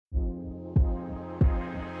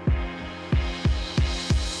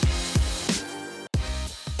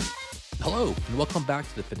Hello, and welcome back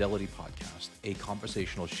to the Fidelity Podcast, a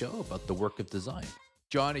conversational show about the work of design.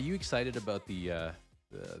 John, are you excited about the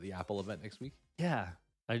Apple event next week? Yeah,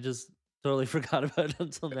 I just totally forgot about it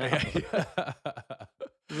until now. I I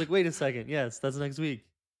was like, wait a second. Yes, that's next week.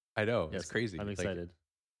 know it's Yes, crazy. I'm excited.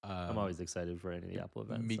 I'm Um, always excited for any of the Apple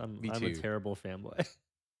events. me, I'm me I'm a too. terrible fanboy.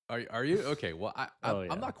 Are you okay? Well, Oh I'm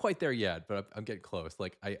yeah, not quite there yet, but I'm getting close.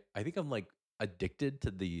 Like I think I'm like addicted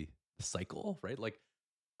to the cycle, right?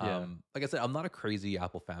 yeah, Like I said, I'm not a crazy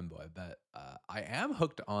Apple fanboy, but I am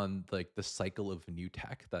hooked on like the cycle of new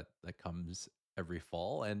tech that comes every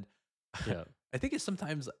fall, and yeah. I think it's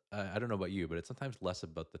sometimes I don't know about you, but it's sometimes less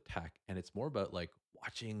about the tech, and it's more about like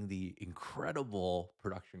watching the incredible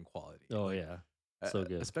production quality, Oh like yeah, so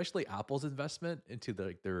good. especially Apple's investment into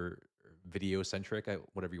like their video centric,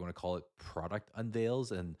 whatever you want to call it, product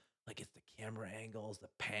unveils, and like it's the camera angles, the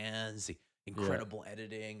pans, the Yeah, incredible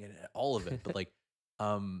editing, and all of it. But like,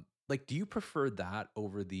 do you prefer that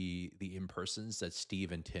over the in persons that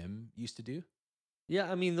Steve and Tim used to do? yeah.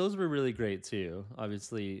 I mean, those were really great too.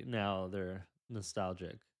 Obviously, now they're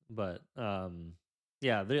nostalgic, but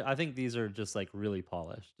yeah. I think these are just like really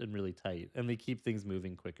polished and really tight, and they keep things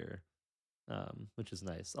moving quicker, which is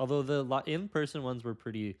nice. Although the in person ones were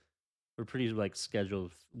pretty like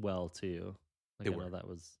scheduled well too. They Like I know were. that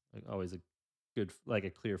was like always a good like a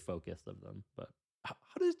clear focus of them. But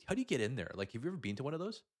How do you get in there? Like, have you ever been to one of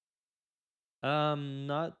those?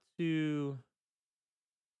 not to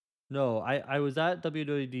no, I was at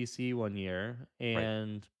WWDC one year Right.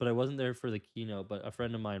 and but I wasn't there for the keynote, but a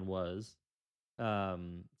friend of mine was. So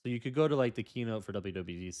you could go to like the keynote for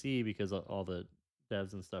WWDC because all the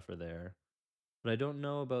devs and stuff are there. But I don't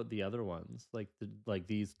know about the other ones, like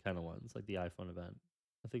these kind of ones, like the iPhone event.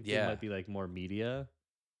 I think they might Yeah. be like more media,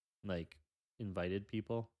 like invited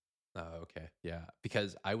people. Oh, okay. Yeah.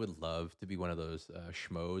 Because I would love to be one of those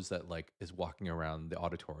schmoes that like is walking around the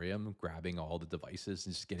auditorium, grabbing all the devices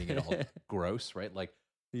and just getting it all gross, right? Like,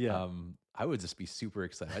 Yeah, I would just be super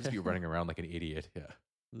excited. I'd just be running around like an idiot. Yeah.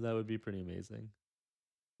 that would be pretty amazing.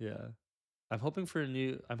 Yeah. I'm hoping for a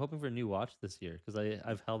new watch this year because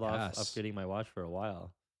I've held off Yes. upgrading my watch for a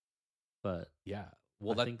while, but Yeah.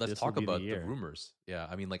 Well, I think let's this will talk be the about the year, rumors. Yeah.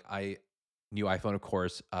 I mean, like new iPhone, of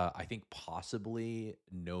course. I think possibly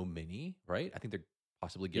no mini, right? I think they're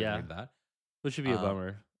possibly getting rid yeah, of that. which should be a Um,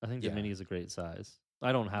 bummer. I think the yeah. mini is a great size.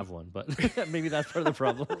 I don't have one, but maybe that's part of the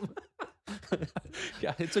problem.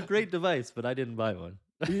 Yeah. It's a great device, but I didn't buy one.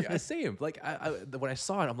 Yeah, same. Like when I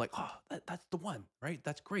saw it, I'm like, oh, that's the one, right?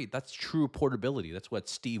 That's great. That's true portability. That's what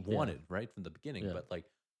Steve Yeah, wanted, right, from the beginning. yeah. But like,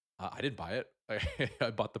 I didn't buy it.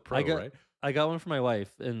 I bought the I Pro, got right? I got one for my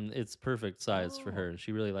wife, and it's perfect size for her, Oh, and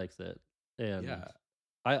she really likes it. And yeah,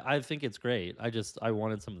 I think it's great. I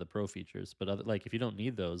wanted some of the pro features, but like if you don't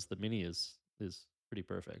need those, the mini is pretty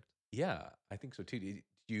perfect. yeah. I think so too.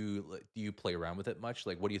 Do you play around with it much?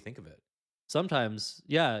 Like, what do you think of it? Sometimes,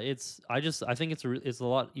 yeah, I think it's a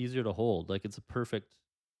lot easier to hold. Like it's a perfect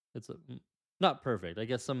it's a not perfect. I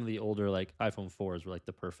guess some of the older like iPhone 4s were like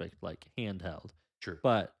the perfect like handheld. Sure.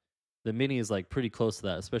 But the mini is like pretty close to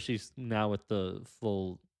that, especially now with the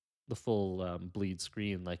full bleed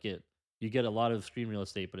screen. Like you get a lot of screen real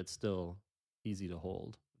estate, but it's still easy to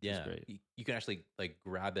hold, which is Yeah, great. you can actually like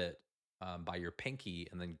grab it by your pinky,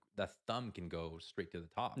 and then that thumb can go straight to the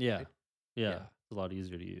top, Yeah. right? Yeah. Yeah, It's a lot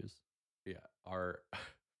easier to use. yeah. Our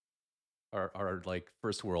like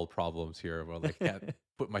first world problems here where like can't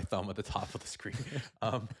put my thumb at the top of the screen.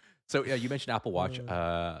 Um, so yeah, you mentioned Apple Watch.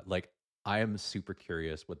 Uh, Like I am super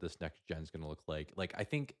curious what this next gen is going to look like. Like I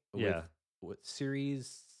think with yeah. what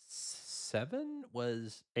Series 7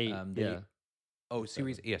 was 8. they Yeah. oh Or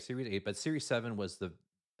 7. Series 8, but Series 7 was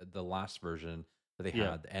the last version that they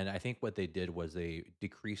Yeah. had, and I think what they did was they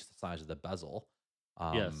decreased the size of the bezel.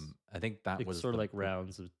 Yes. I think that It was sort of like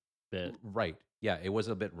rounds a bit. Right. Yeah, it was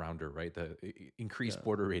a bit rounder, right? The increased Yeah.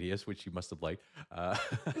 border radius, which you must have liked.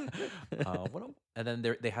 And then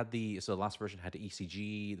they had the last version had the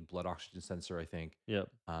ECG, the blood oxygen sensor, I think. Yep.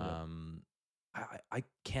 Yep. Um, I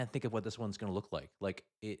can't think of what this one's gonna look like. Like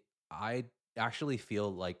it, I actually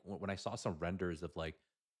feel like when I saw some renders of like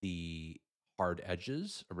the hard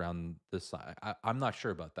edges around the side, I'm not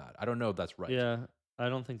sure about that. I don't know if that's right. Yeah. I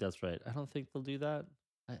don't think that's right. I don't think they'll do that.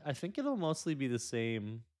 I think it'll mostly be the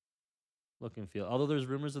same look and feel. Although there's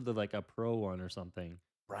rumors of the like a pro one or something,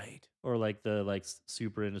 Right. or like the like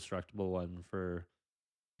super indestructible one for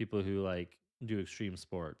people who like do extreme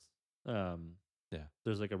sports. Um, Yeah.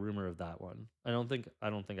 there's like a rumor of that one. I don't think I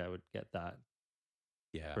would get that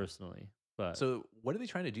Yeah. personally, but So what are they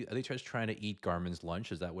trying to do? Are they just trying to eat Garmin's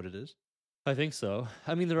lunch? Is that what it is? I think so.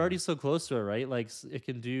 I mean, they're Yeah. already so close to it, right? Like it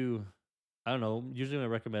can do. I don't know. Usually when I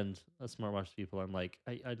recommend a smartwatch to people, I'm like,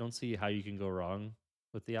 I don't see how you can go wrong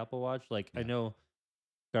with the Apple Watch. Like I Yeah. know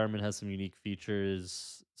Garmin has some unique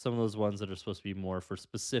features, some of those ones that are supposed to be more for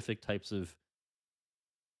specific types of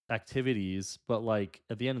activities, but like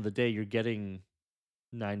at the end of the day, you're getting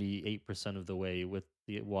 98% of the way with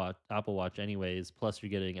the Apple Watch anyways, plus you're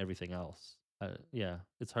getting everything else. Yeah,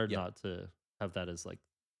 it's hard Yeah. not to have that as like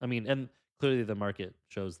I mean, and clearly the market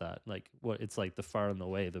shows that. Like what it's like the far and the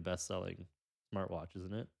way the best selling smartwatch,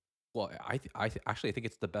 isn't it? Well, actually I think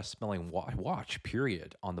it's the best smelling watch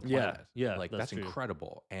period on the Yeah, planet. yeah, Like that's that's true.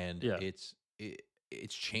 incredible, and Yeah. it's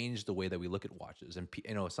changed the way that we look at watches. And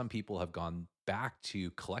some people have gone back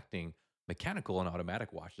to collecting mechanical and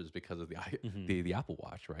automatic watches because of Hmm. the Apple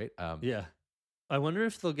Watch, right? Yeah. I wonder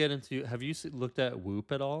if they'll get into have you looked at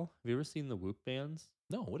Whoop at all? Have you ever seen the Whoop bands?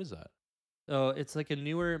 No, what is that? Oh, it's like a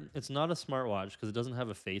newer it's not a smartwatch because it doesn't have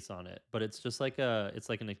a face on it, but it's just like it's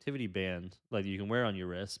like an activity band like you can wear on your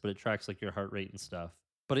wrist, but it tracks like your heart rate and stuff.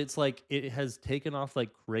 But it's like it has taken off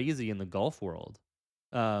like crazy in the golf world.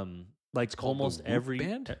 Like It's called the almost Whoop every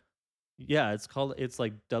Band. yeah, it's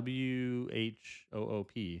like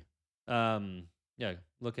WHOOP. Yeah,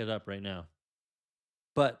 look it up right now.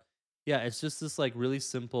 But yeah, it's just this like really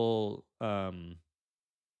simple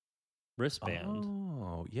wristband.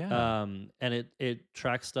 Oh, yeah. And it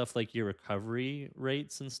tracks stuff like your recovery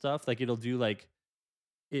rates and stuff. Like it'll do like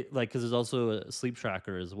it like because there's also a sleep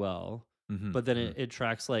tracker as well. Mhm, But then mhm. it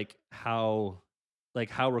tracks like how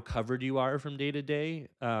recovered you are from day to day.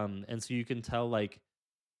 And so you can tell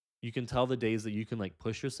the days that you can like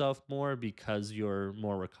push yourself more because you're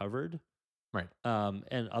more recovered. Right.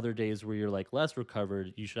 And other days where you're like less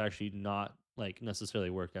recovered, you should actually not like necessarily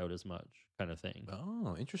work out as much kind of thing.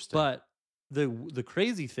 Oh, interesting. But the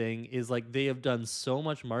crazy thing is like they have done so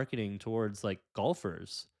much marketing towards like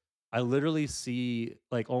golfers. I literally see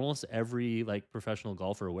like almost every like professional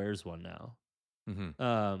golfer wears one now. Mhm.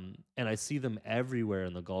 And I see them everywhere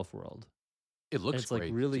in the golf world. It And looks it's like great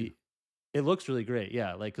too. really it looks really great.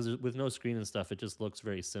 Yeah, like cuz with no screen and stuff it just looks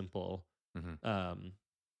very simple. Mhm. Um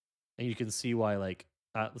and you can see why like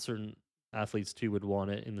certain athletes too would want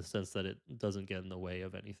it in the sense that it doesn't get in the way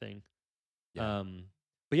of anything. Yeah. Um,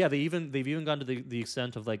 but yeah, they've even gone to the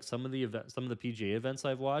extent of like some of the PGA events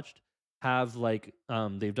I've watched have like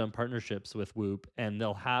they've done partnerships with Whoop and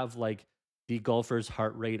they'll have like the golfer's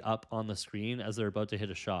heart rate up on the screen as they're about to hit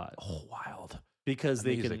a shot Oh, wild. because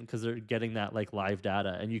Amazing. because they're getting that like live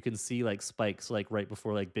data and you can see like spikes like right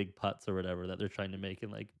before like big putts or whatever that they're trying to make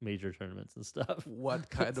in like major tournaments and stuff. What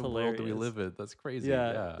kind It's of world do we hilarious. live in? That's crazy.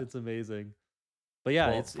 Yeah, Yeah. it's amazing. But yeah,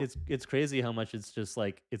 Well, for it's crazy how much it's just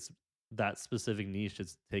like it's that specific niche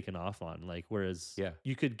it's taken off on. Like whereas yeah.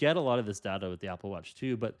 you could get a lot of this data with the Apple Watch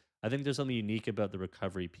too, but I think there's something unique about the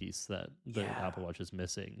recovery piece that the Yeah. Apple Watch is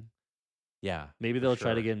missing. Yeah, Maybe for they'll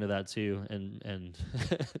try to sure. get into that too and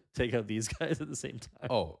take out these guys at the same time.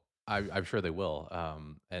 Oh, I'm sure they will.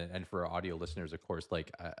 And for our audio listeners, of course,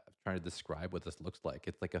 like I'm trying to describe what this looks like.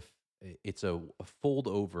 It's like it's a fold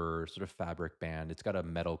over sort of fabric band. It's got a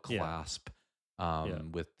metal Yeah. clasp, Yeah.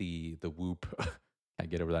 with the Whoop. Can't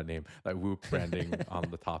get over that name. That Whoop branding on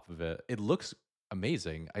the top of it. It looks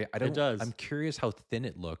amazing. I It don't. I'm does. curious how thin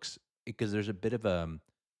it looks because there's a bit of a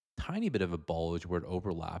tiny bit of a bulge where it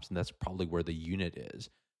overlaps, and that's probably where the unit is.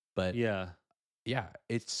 But Yeah. yeah,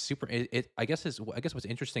 it's super. I guess what's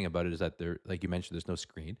interesting about it is that there, like you mentioned, there's no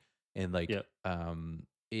screen, and like Yep.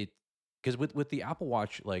 it because with the Apple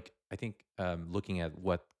Watch, like I think looking at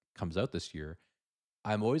what comes out this year,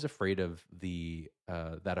 I'm always afraid of the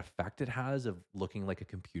that effect it has of looking like a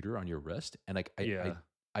computer on your wrist, and like Yeah.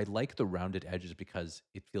 I like the rounded edges because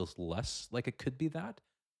it feels less like it could be that.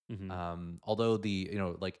 Hmm. Although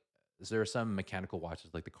like there are some mechanical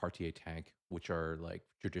watches like the Cartier Tank, which are like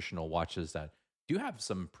traditional watches that do have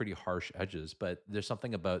some pretty harsh edges, but there's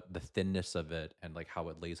something about the thinness of it and like how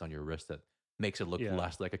it lays on your wrist that makes it look Yeah.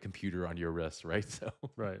 less like a computer on your wrist, right? So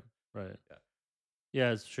Right. Right. yeah,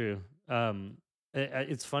 Yeah, it's true.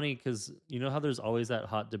 It's funny because you know how there's always that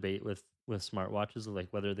hot debate with smartwatches of like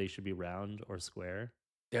whether they should be round or square.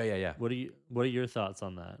 yeah, yeah, yeah, What are your thoughts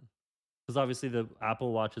on that? Because obviously the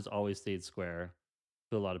Apple Watch has always stayed square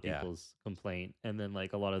to a lot of yeah. people's complaint, and then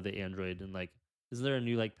like a lot of the Android and like, is there a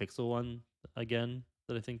new like Pixel one again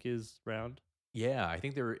that I think is round? Yeah, I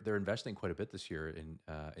think they're investing quite a bit this year in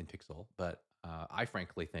Pixel, but I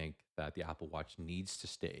frankly think that the Apple Watch needs to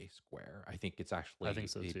stay square. I think it's I think actually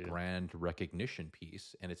so a too. brand recognition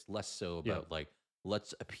piece, and it's less so Yep. about like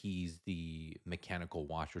let's appease the mechanical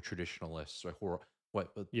watch or traditionalists or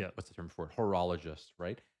Yep. what's the term for it? Horologists,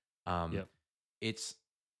 right? Um, Yep. it's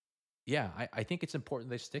Yeah, I think it's important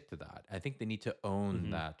they stick to that. I think they need to own Hmm.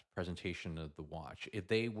 that presentation of the watch. If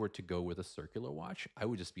they were to go with a circular watch, I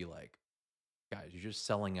would just be like, guys, you're just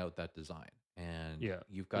selling out that design. And Yeah,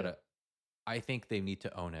 you've got yeah. to, I think they need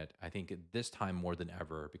to own it. I think at this time more than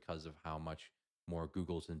ever because of how much more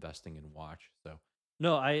Google's investing in watch. So,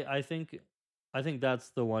 No, I think that's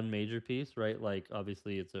the one major piece, right? Like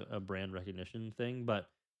obviously it's a brand recognition thing, but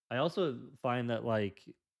I also find that like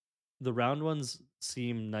the round ones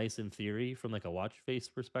seem nice in theory from like a watch face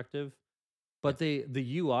perspective, yeah, but the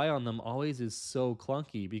UI on them always is so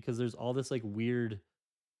clunky because there's all this like weird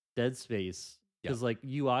dead space yeah, because like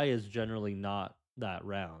UI is generally not that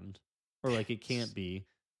round or like it can't s- be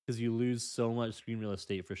because you lose so much screen real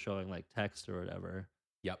estate for showing like text or whatever.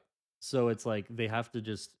 yep. So it's like they have to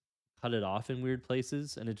just cut it off in weird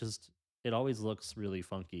places, and it always looks really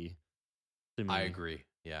funky to I me. agree.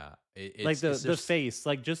 Yeah. Like It's the just, face,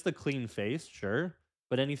 like just the clean face, sure,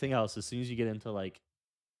 but anything else, as soon as you get into like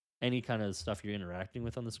any kind of stuff you're interacting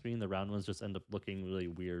with on the screen, the round ones just end up looking really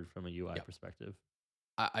weird from a UI yeah. perspective.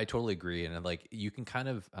 I totally agree, and like you can kind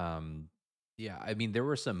of, yeah. I mean, there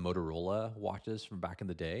were some Motorola watches from back in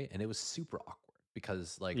the day, and it was super awkward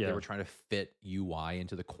because like they Yeah, were trying to fit UI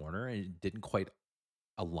into the corner, and it didn't quite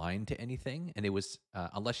align to anything. And it was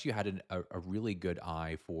unless you had a really good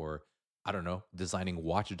eye for, I don't know, designing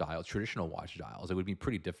watch dials, traditional watch dials, it would be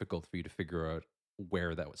pretty difficult for you to figure out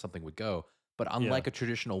where something would go. But yeah, unlike a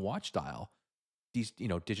traditional watch dial, these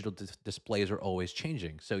digital displays are always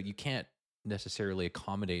changing, so you can't necessarily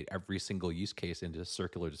accommodate every single use case into a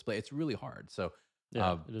circular display. It's really hard. So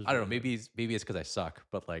yeah. It is I don't know, really hard. maybe it's because I suck,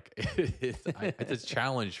 but like it's a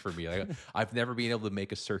challenge for me. Like, I've never been able to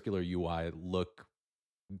make a circular UI look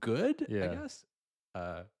good, I Yeah, guess,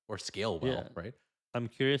 or scale yeah. well, right? I'm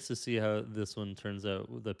curious to see how this one turns out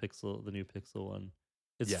with the new Pixel one.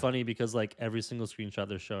 It's Yeah. funny because like every single screenshot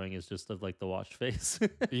they're showing is just of like the watch face.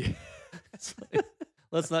 Yeah. It's like,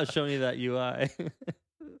 let's not show me that UI.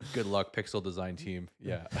 Good luck, Pixel design team.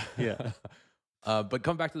 Yeah. Yeah. But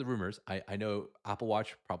come back to the rumors. I know Apple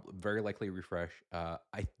Watch probably very likely refresh.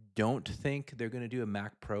 I don't think they're going to do a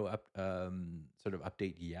Mac Pro sort of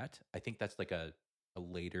update yet. I think that's like a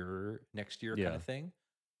later next year kind Yeah. of thing.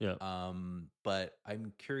 Yeah. But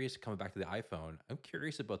I'm curious, coming back to the iPhone, I'm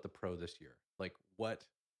curious about the Pro this year. Like, what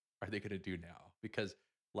are they going to do now? Because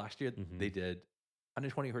last year Hmm. they did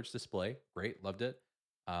 120 hertz display, great, loved it.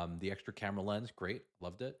 The extra camera lens, great,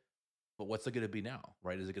 loved it. But what's it going to be now,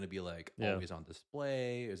 right? Is it going to be like Yeah. always on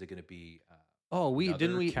display? Is it going to be Oh, we didn't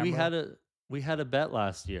another we camera? had a bet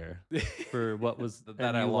last year for what was That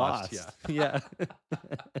and I you lost, yeah. lost. Yeah.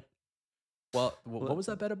 Well, Wa- what was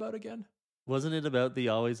that bet about again? Wasn't it about the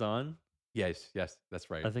always on? Yes, yes, that's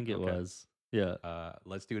right. I think it Okay. was. Yeah.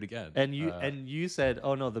 Let's do it again. And you said,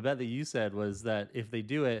 "Oh no, the bet that you said was that if they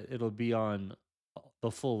do it, it'll be on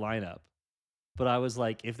the full lineup." But I was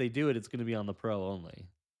like, if they do it, it's going to be on the Pro only.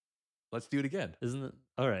 let's do it again. Isn't it?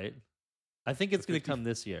 All right. I think So it's going to 50 come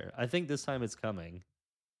this year. I think this time it's coming.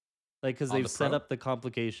 Like cuz on they've the set Pro? up the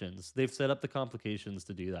complications. They've set up the complications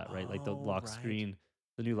to do that, right? Like the Oh, lock right. screen,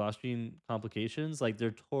 the new lock screen complications, like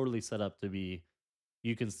they're totally set up to be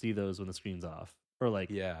you can see those when the screen's off or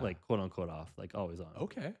Yeah. like quote unquote off, like always on.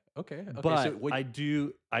 Okay. Okay. Okay. So But what?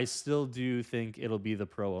 I still do think it'll be the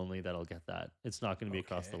Pro only that'll get that. It's not going to be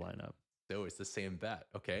across the Okay. lineup. So it's the same bet.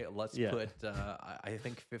 Okay. Let's Yeah. put. I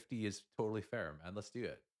think 50 is totally fair, man. Let's do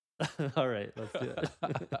it. All right, let's do it.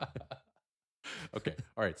 Okay.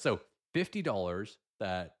 All right. So $50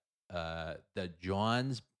 that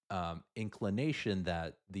John's inclination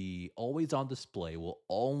that the always on display will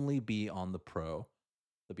only be on the Pro.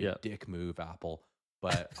 That'd be a Yeah. dick move, Apple.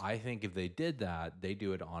 But I think if they did that, they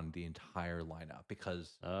do it on the entire lineup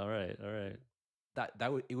because All right, all right.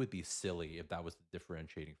 that would it would be silly if that was the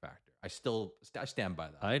differentiating factor. I stand by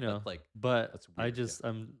that. I know, That's like but that's I weird. Yeah.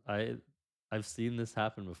 just I've seen this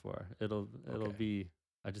happen before. It'll Okay. be.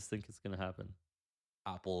 I just think it's gonna happen,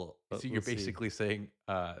 Apple. but So we'll you're see. basically saying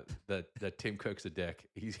that Tim Cook's a dick.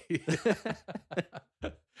 He's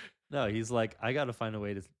No, he's like, I got to find a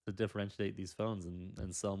way to differentiate these phones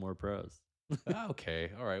and sell more pros.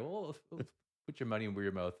 okay. All right. Well, put your money where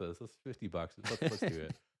your mouth is. That's $50. Let's do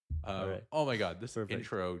it. All right, Oh my god, this perfect.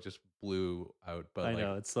 intro just blew out. But I like,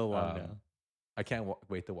 know it's so long um, now. I can't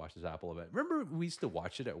wait to watch this Apple event. Remember, we used to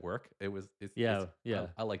watch it at work. It's Yeah, yeah,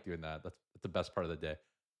 I like doing that. That's the best part of the day.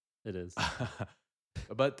 it is.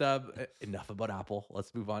 But enough about Apple.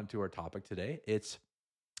 Let's move on to our topic today. It's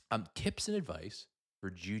tips and advice for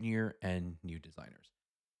junior and new designers.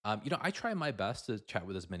 I try my best to chat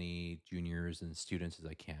with as many juniors and students as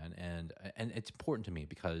I can, and it's important to me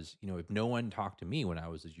because if no one talked to me when I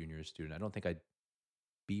was a junior student, I don't think I'd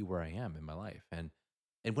be where I am in my life. And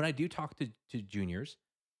when I do talk to juniors,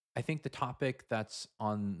 I think the topic that's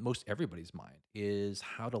on most everybody's mind is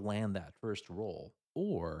how to land that first role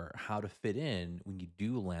or how to fit in when you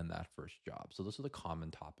do land that first job. So those are the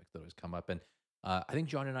common topics that always come up. And I think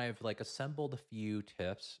John and I have like assembled a few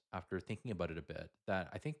tips after thinking about it a bit that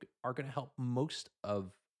I think are going to help most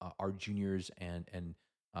of our juniors and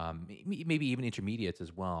maybe even intermediates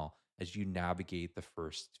as well as you navigate the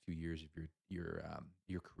first few years of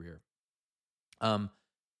your career. Um,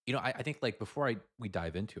 I think like before we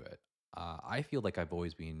dive into it, I feel like I've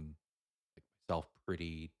always been like myself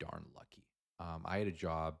pretty darn lucky. I had a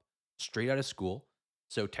job straight out of school,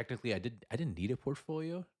 so technically I didn't need a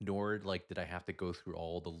portfolio, nor like did I have to go through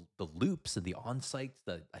all the loops and the on sites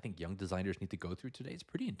that I think young designers need to go through today. It's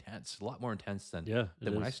pretty intense, a lot more intense Yeah, it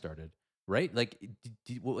than when I is. started. Right? Like,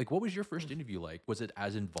 like, what was your first interview like? Was it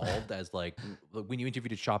as involved as like when you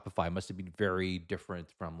interviewed at Shopify? It must have been very different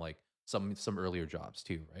from like some earlier jobs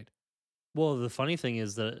too, right? Well, the funny thing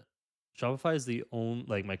is that Shopify is the only,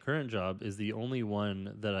 like, my current job is the only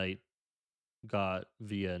one that I got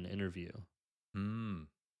via an interview. Mm,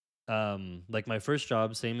 Like my first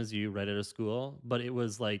job, same as you, right out of school, but it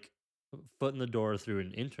was like foot in the door through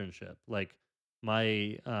an internship. Like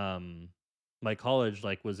my my college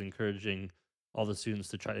like was encouraging all the students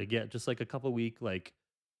to try to get just like a couple week, like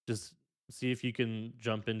just see if you can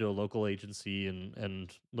jump into a local agency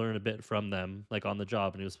and learn a bit from them like on the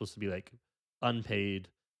job. And it was supposed to be like unpaid,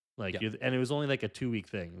 like yeah, you, and it was only like a 2 week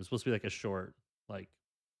thing. It was supposed to be like a short, like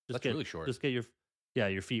just that's get really short. just get your, yeah,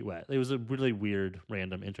 your feet wet. It was a really weird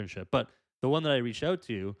random internship. But the one that I reached out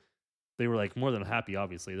to, they were like more than happy,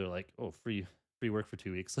 obviously. They're like, "Oh, free work for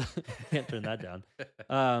 2 weeks." Can't turn that down.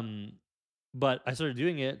 Um but I started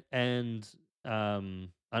doing it, and I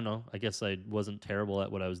don't know, I guess I wasn't terrible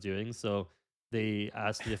at what I was doing. So they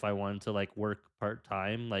asked if I wanted to like work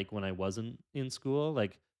part-time like when I wasn't in school,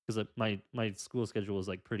 like cuz my school schedule was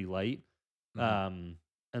like pretty light. Mhm. Um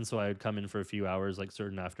and so I would come in for a few hours like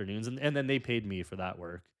certain afternoons, and then they paid me for that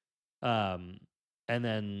work. Um and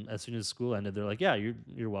then as soon as school ended, they're like, "Yeah,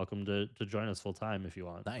 you're welcome to join us full time if you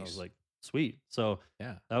want." I was Nice. like, "Sweet." So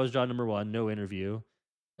Yeah. that was job number 1, no interview.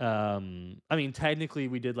 I mean, technically,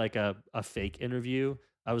 we did like a fake interview.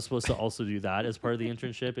 I was supposed to also do that as part of the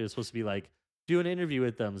internship. It was supposed to be like do an interview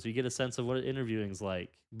with them so you get a sense of what interviewing's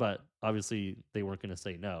like. But obviously, they weren't going to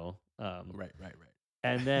say no. Right, right, right.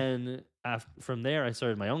 And then from there, I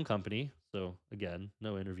started my own company. So again,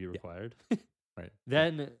 no interview Yeah, required. right. Yeah.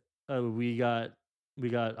 Then we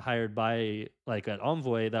got hired by like an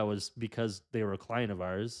Envoy. That was because they were a client of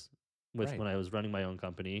ours with Right. when I was running my own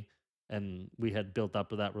company, and we had built up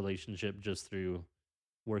that relationship just through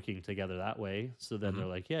working together that way. So then Mhm. they're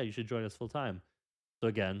like, "Yeah, you should join us full time." So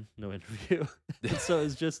again, no interview. So it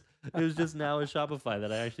was just now with Shopify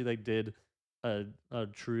that I actually like did a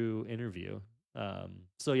true interview.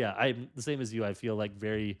 So yeah, I'm the same as you. I feel like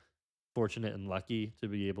very fortunate and lucky to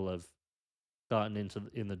be able to have gotten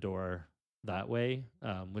in the door that way,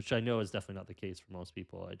 which I know is definitely not the case for most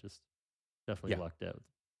people. I just definitely Yeah. lucked out.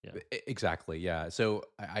 Yeah. Exactly. Yeah. So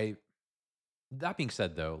I that being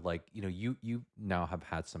said though, like, you now have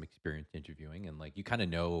had some experience interviewing and like you kind of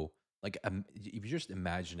know like if you're just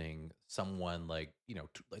imagining someone like,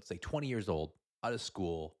 let's say 20 years old, out of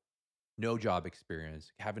school, no job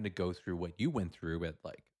experience, having to go through what you went through at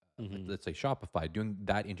like Hmm. let's say Shopify, doing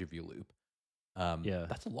that interview loop. Yeah.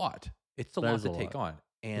 That's a lot. It's a That lot is to a take lot. on.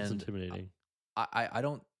 It's And intimidating. I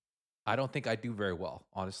don't think I'd do very well,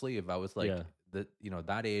 honestly, if I was like Yeah.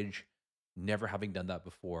 that age, never having done that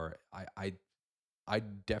before. I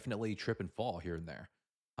definitely trip and fall here and there.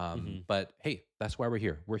 Hmm. But hey, that's why we're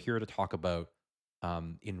here. We're here to talk about,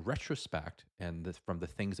 in retrospect and from the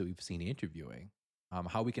things that we've seen interviewing,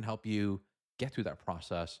 how we can help you get through that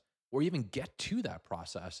process or even get to that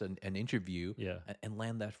process and interview Yeah. and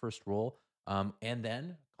land that first role. And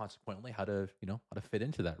then consequently, how to fit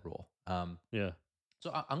into that role. Yeah.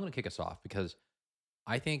 So I'm going to kick us off because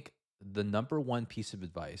I think the number one piece of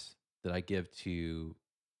advice that I give to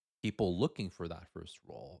people looking for that first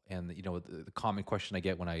role, and the common question I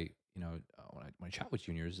get when I chat with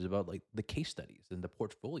juniors is about like the case studies and the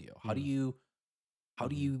portfolio. Mm. How do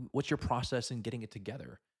Hmm. you what's your process in getting it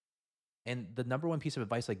together? And the number one piece of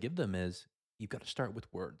advice I give them is you've got to start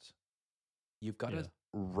with words. You've got to Yeah.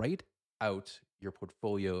 write out your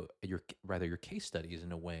portfolio, rather your case studies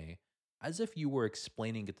in a way as if you were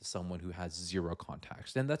explaining it to someone who has zero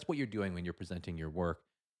context. And that's what you're doing when you're presenting your work.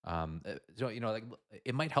 So like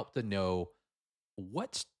it might help to know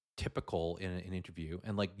what's typical in an interview.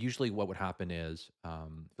 And like usually what would happen is,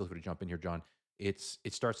 feel free to jump in here, John,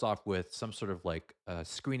 it starts off with some sort of like a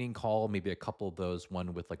screening call, maybe a couple of those,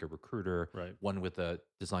 one with like a recruiter, Right. one with a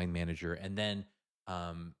design manager, and then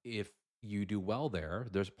if you do well there,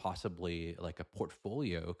 there's possibly like a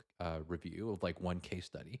portfolio review of like one case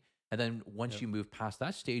study, and then once Yep. you move past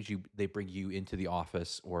that stage, they bring you into the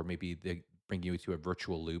office, or maybe they bring you to a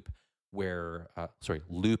virtual loop where sorry,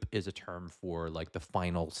 loop is a term for like the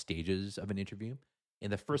final stages of an interview.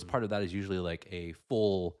 And the first Hmm. part of that is usually like a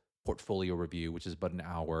full portfolio review, which is about an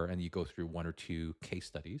hour, and you go through one or two case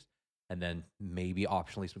studies, and then maybe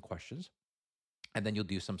optionally some questions, and then you'll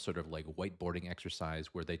do some sort of like whiteboarding exercise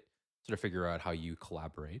where they sort of figure out how you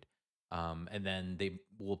collaborate. And then they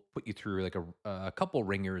will put you through like a couple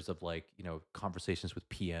ringers of like, conversations with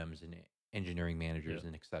PMs and engineering managers Yep.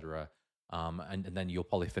 and et cetera. And then you'll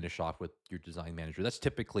probably finish off with your design manager. That's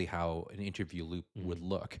typically how an interview loop would Hmm.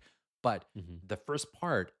 look. But Hmm. the first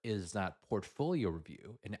part is that portfolio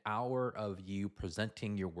review, an hour of you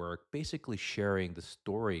presenting your work, basically sharing the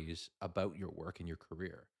stories about your work and your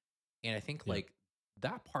career. And I think Yep. like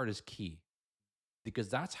that part is key because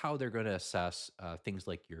that's how they're going to assess things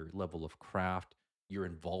like your level of craft, your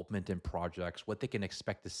involvement in projects, what they can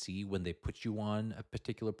expect to see when they put you on a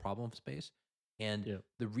particular problem space. And Yep.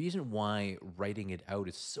 the reason why writing it out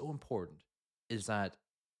is so important is that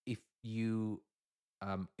if you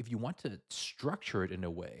want to structure it in a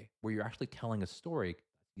way where you're actually telling a story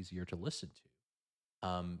that's easier to listen to,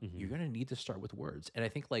 you're Hmm. going to need to start with words. And I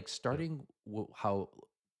think like Yep.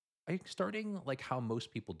 starting like how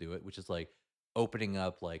most people do it, which is like opening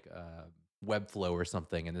up like Webflow or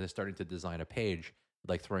something, and then starting to design a page,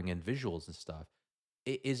 like throwing in visuals and stuff,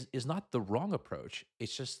 is not the wrong approach.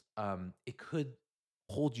 It's just it could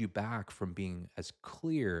hold you back from being as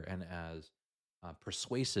clear and as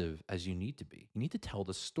persuasive as you need to be. You need to tell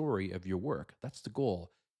the story of your work. That's the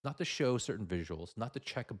goal, not to show certain visuals, not to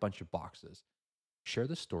check a bunch of boxes. Share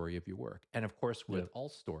the story of your work. And of course, with Yep. all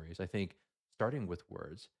stories, I think starting with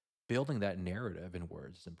words, building that narrative in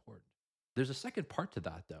words is important. There's a second part to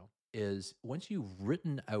that, though, is once you've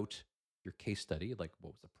written out your case study, like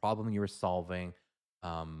what was the problem you were solving,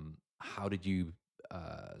 how did you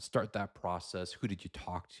start that process, who did you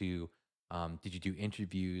talk to, did you do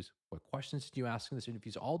interviews, what questions did you ask in this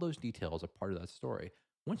interviews, all those details are part of that story.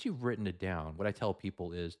 Once you've written it down, what I tell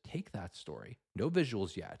people is take that story, no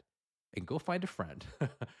visuals yet, and go find a friend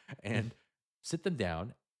and sit them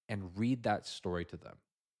down and read that story to them.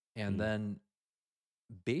 And Mm. then,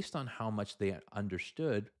 based on how much they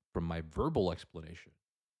understood from my verbal explanation,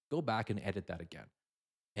 go back and edit that again.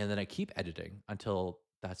 And then I keep editing until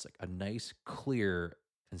that's like a nice, clear,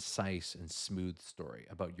 concise, and smooth story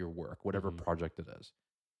about your work, whatever Mhm. project it is.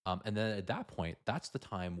 And then at that point, that's the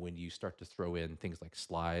time when you start to throw in things like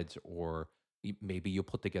slides, or maybe you'll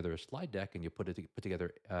put together a slide deck and you put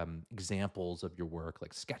together examples of your work,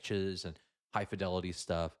 like sketches and high fidelity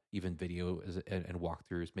stuff, even video and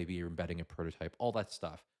walkthroughs. Maybe you're embedding a prototype, all that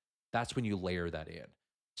stuff. That's when you layer that in.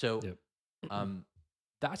 So Yep. um,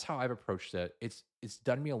 that's how I've approached it. It's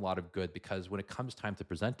done me a lot of good because when it comes time to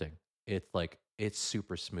presenting, it's like it's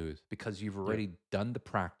super smooth because you've Yep. already done the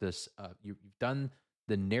practice. You've done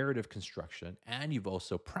the narrative construction, and you've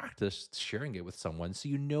also practiced sharing it with someone, so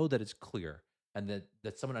you know that it's clear and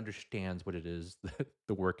that someone understands what it is that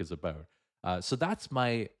the work is about. So that's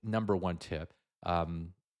my number one tip.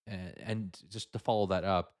 And just to follow that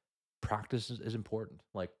up, practice is important.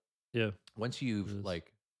 Like Yeah. once It you've is.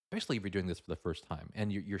 like, especially if you're doing this for the first time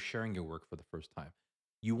and you're sharing your work for the first time,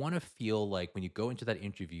 you want to feel like when you go into that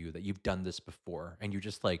interview that you've done this before, and you're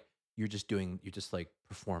just like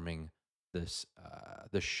performing this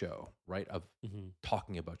show, right, of Mhm.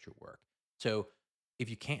 talking about your work. So if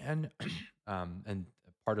you can, and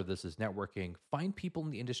part of this is networking, find people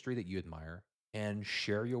in the industry that you admire and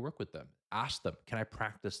share your work with them. Ask them, can I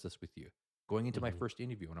practice this with you going into my Mhm. first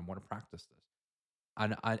interview, and I want to practice this.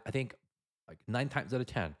 And I think like 9 times out of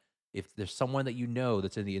 10, if there's someone that you know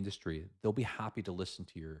that's in the industry, they'll be happy to listen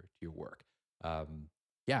to your work. Um,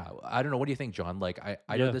 yeah, I don't know. What do you think, John? Like,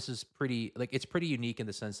 I know Yeah. this is pretty, like, it's pretty unique in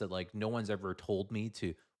the sense that like no one's ever told me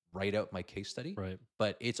to write out my case study, Right.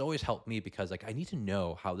 but it's always helped me because like I need to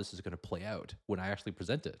know how this is going to play out when I actually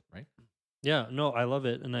present it, right? Yeah. No, I love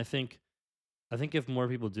it, and I think if more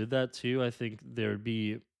people did that too, I think there'd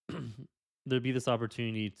be there'd be this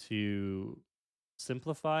opportunity to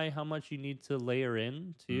simplify how much you need to layer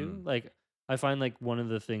in too. Mm, Like I find like one of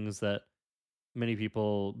the things that many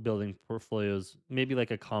people building portfolios, maybe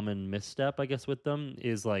like a common misstep, I guess, with them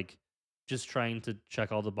is like just trying to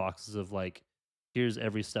check all the boxes of like, here's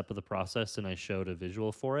every step of the process, and I showed a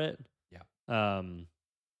visual for it. yeah. Um,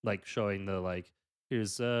 like showing the like,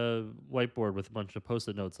 here's a whiteboard with a bunch of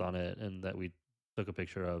post-it notes on it, and that we took a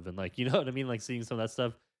picture of, and like, you know what I mean? Like seeing some of that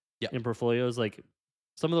stuff Yeah. in portfolios, like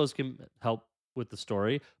some of those can help with the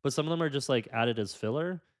story, but some of them are just like added as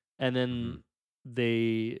filler, and Hmm. then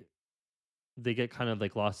they they get kind of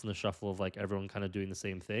like lost in the shuffle of like everyone kind of doing the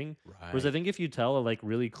same thing. Whereas I Right. think if you tell a like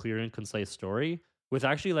really clear and concise story with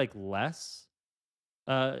actually like less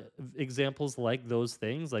examples like those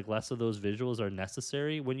things, like less of those visuals are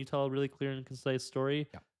necessary when you tell a really clear and concise story,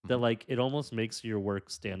 Yeah. that Hmm. like it almost makes your work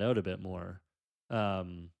stand out a bit more.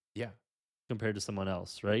 Um Yeah. compared to someone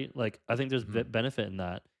else, right? Like I think there's Hmm. benefit in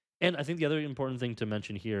that. And I think the other important thing to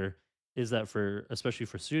mention here is that for especially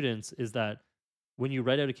for students is that when you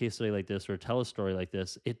write out a case study like this or tell a story like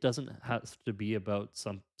this, it doesn't have to be about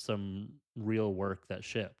some real work that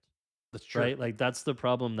shipped, That's true. right? Like that's the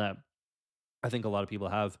problem that I think a lot of people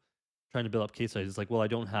have trying to build up case studies. It's like, well, I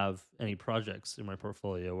don't have any projects in my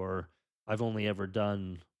portfolio, or I've only ever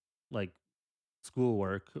done like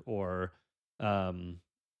schoolwork, or um,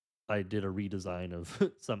 I did a redesign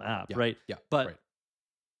of some app, Yeah. right? Yeah. But Right.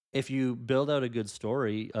 if you build out a good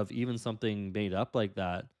story of even something made up like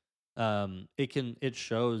that, it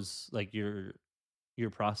shows like your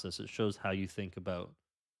process. It shows how you think about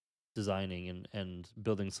designing and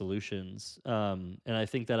building solutions. And I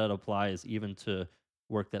think that it applies even to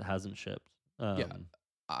work that hasn't shipped. Yeah. Um,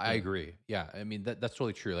 I yeah, agree. Yeah, I mean that's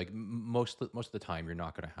totally true. Like most of the time, you're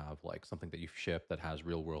not going to have like something that you've shipped that has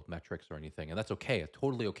real world metrics or anything, and that's okay.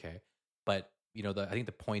 Totally okay. But I think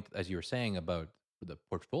the point, as you were saying about the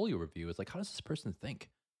portfolio review, is like, how does this person think?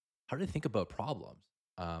 How do they think about problems?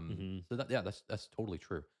 hmm So that yeah, that's totally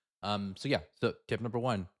true. So yeah, so tip number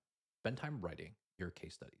one: spend time writing your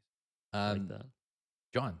case studies. I like Um, that.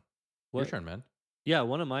 John, your What? turn, man. Yeah,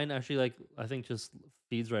 one of mine actually, like I think, just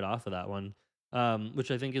feeds right off of that one,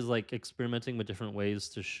 which I think is like experimenting with different ways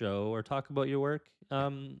to show or talk about your work. Yeah.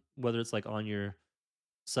 Whether it's like on your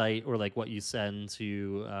site or like what you send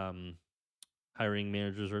to hiring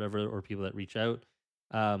managers or whatever, or people that reach out.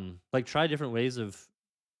 Like try different ways of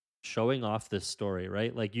showing off this story,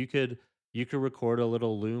 right? Like you could record a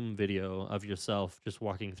little Loom video of yourself just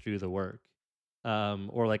walking through the work,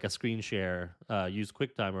 or like a screen share, use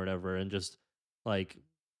QuickTime or whatever, and just like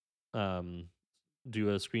um, do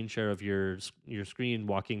a screen share of your screen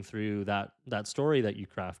walking through that story that you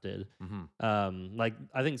crafted. Hmm. Like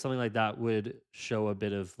I think something like that would show a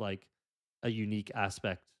bit of like a unique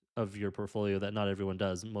aspect of your portfolio that not everyone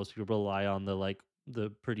does. Most people rely on the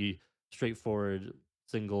pretty straightforward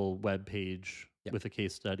single web page Yeah. with a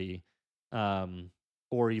case study, um,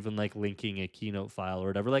 or even like linking a keynote file or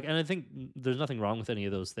whatever. Like, and I think there's nothing wrong with any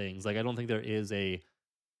of those things. Like, I don't think there is a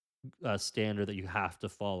standard that you have to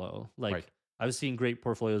follow. Right. Like, I've seen great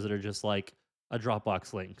portfolios that are just like a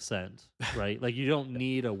Dropbox link sent, right? Like, you don't Yeah.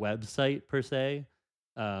 need a website per se.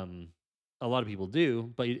 Um, a lot of people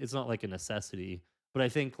do, but it's not like a necessity. But I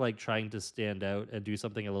think like trying to stand out and do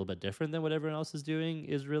something a little bit different than what everyone else is doing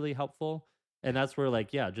is really helpful. And Yeah. that's where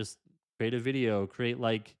like, yeah, just create a video, create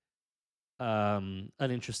like an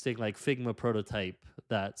interesting like Figma prototype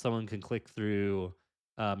that someone can click through,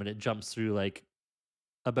 and it jumps through like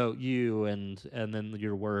about you and then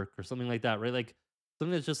your work or something like that, right? Like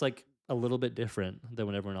something that's just like a little bit different than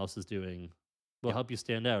what everyone else is doing will Yeah. help you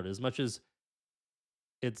stand out. As much as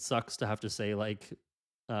it sucks to have to say like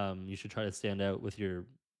you should try to stand out with your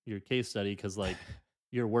case study because like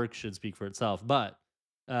your work should speak for itself. But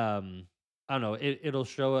I don't know, it'll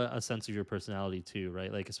show a sense of your personality too,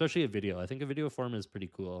 right? Like especially a video. I think a video form is pretty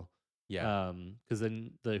cool. Yeah. Because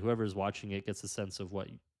then whoever's watching it gets a sense of what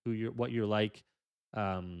you're like,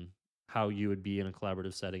 um, how you would be in a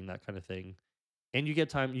collaborative setting, that kind of thing. And you get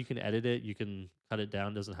time, you can edit it, you can cut it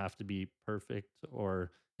down, doesn't have to be perfect,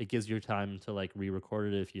 or it gives you time to like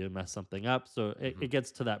re-record it if you mess something up. So Mhm. it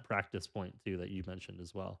gets to that practice point too that you mentioned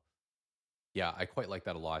as well. Yeah, I quite like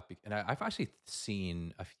that a lot, and I've actually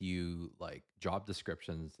seen a few like job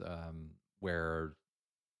descriptions where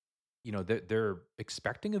they're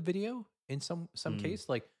expecting a video in some Mm, case.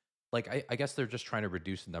 Like I guess they're just trying to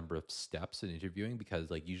reduce the number of steps in interviewing because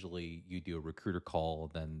like usually you do a recruiter call,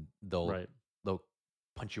 then they'll right. they'll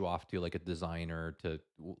punch you off to like a designer to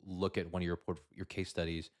look at one of your case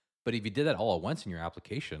studies. But if you did that all at once in your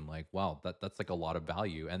application, like wow, that's like a lot of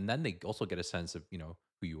value. And then they also get a sense of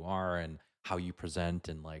who you are and how you present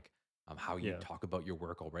and like how you Yeah. talk about your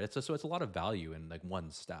work already. So it's a lot of value in like one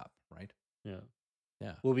step, right? Yeah.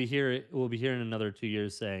 Yeah. We'll be here in another 2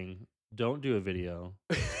 years saying, don't do a video.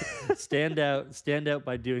 Stand out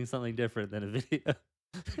by doing something different than a video.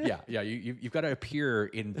 Yeah, yeah, you've got to appear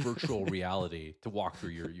in virtual reality to walk through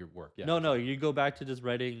your work. Yeah, No, exactly. you go back to just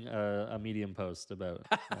writing a Medium post about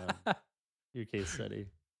your case study.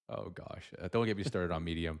 Oh gosh, don't get me started on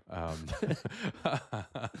Medium. Um,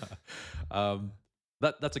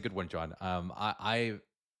 that's a good one, John. I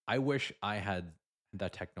wish I had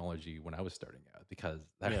that technology when I was starting out because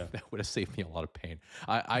that, Yeah. that would have saved me a lot of pain.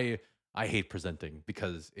 I hate presenting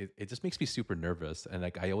because it just makes me super nervous and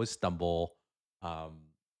like I always stumble. Um,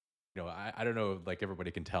 I don't know, like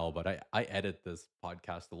everybody can tell, but I edit this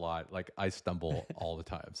podcast a lot. Like I stumble all the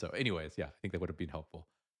time. So, anyways, yeah, I think that would have been helpful.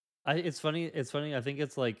 It's funny. I think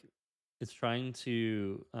it's like it's trying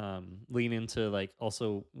to lean into like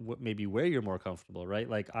also maybe where you're more comfortable, right?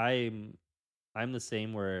 Like I'm the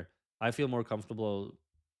same where I feel more comfortable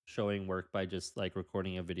showing work by just like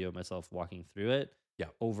recording a video of myself walking through it Yeah.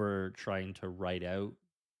 over trying to write out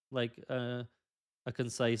like a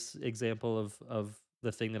concise example of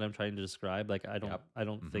the thing that I'm trying to describe. Like Yep. I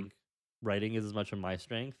don't Hmm. think writing is as much of my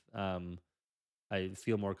strength. I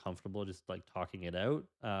feel more comfortable just like talking it out.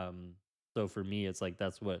 So for me, it's like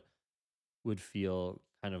that's what would feel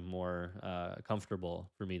kind of more comfortable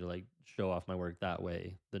for me to like show off my work that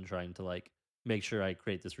way than trying to like make sure I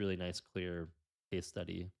create this really nice, clear case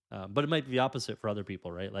study. But it might be the opposite for other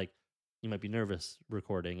people, right? Like you might be nervous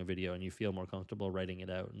recording a video and you feel more comfortable writing it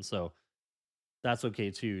out, and so that's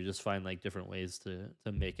okay too. Just find like different ways to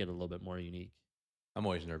make it a little bit more unique. I'm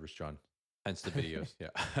always nervous, John. Hence the videos.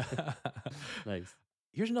 Yeah. Nice.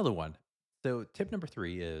 Here's another one. So, tip number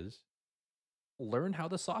three is learn how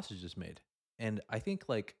the sausage is made. And I think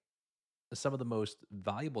like some of the most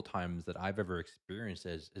valuable times that I've ever experienced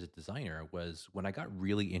as a designer was when I got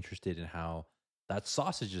really interested in how that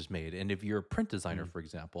sausage is made. And if you're a print designer, Mm, for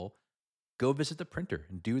example, go visit the printer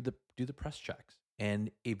and do the press checks.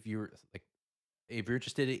 And if you're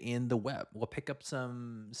interested in the web, we'll pick up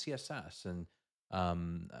some CSS and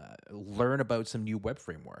learn about some new web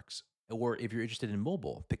frameworks. Or if you're interested in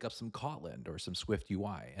mobile, pick up some Kotlin or some Swift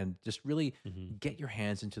UI and just really mhm, get your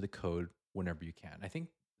hands into the code whenever you can. I think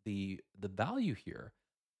the value here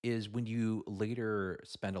is when you later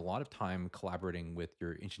spend a lot of time collaborating with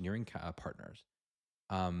your engineering partners,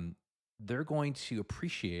 um, they're going to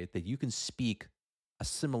appreciate that you can speak a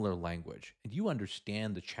similar language and you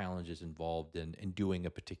understand the challenges involved in doing a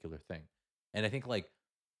particular thing. And I think like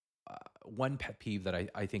one pet peeve that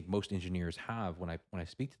I think most engineers have when I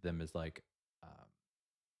speak to them is um,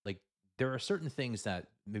 like there are certain things that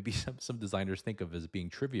maybe some designers think of as being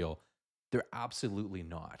trivial. They're absolutely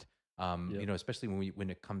not. yep. Especially when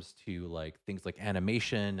it comes to like things like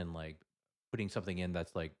animation and like putting something in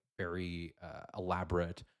that's like very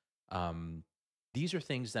elaborate. Um, these are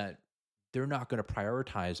things that they're not going to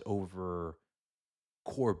prioritize over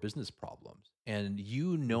core business problems. And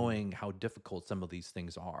you Mhm, knowing how difficult some of these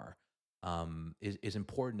things are is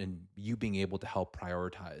important in you being able to help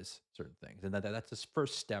prioritize certain things. And that's this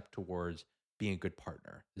first step towards being a good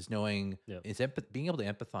partner is knowing yep. is being able to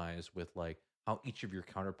empathize with like how each of your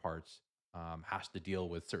counterparts has to deal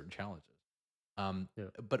with certain challenges. Um,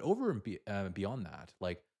 Yep. but over and beyond that,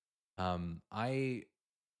 like I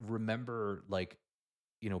remember like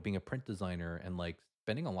being a print designer and like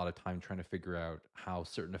spending a lot of time trying to figure out how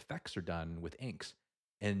certain effects are done with inks.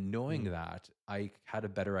 And knowing Mm, that, I had a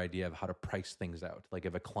better idea of how to price things out. Like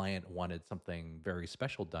if a client wanted something very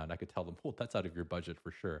special done, I could tell them, "Oh, that's out of your budget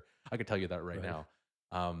for sure." I could tell you that right right. now.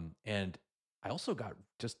 And I also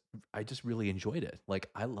I just really enjoyed it. Like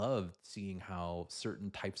I loved seeing how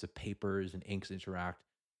certain types of papers and inks interact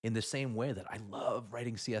in the same way that I love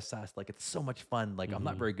writing CSS. Like it's so much fun. Like I'm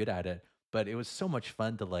not Mhm. very good at it, but it was so much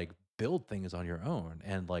fun to like build things on your own.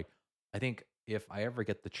 And like I think if I ever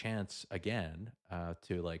get the chance again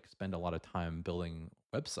to like spend a lot of time building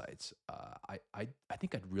websites, I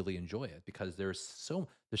think I'd really enjoy it because there's so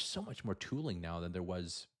much more tooling now than there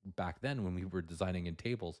was back then when we were designing in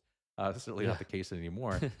tables. That's certainly not Yeah. the case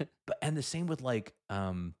anymore. But and the same with like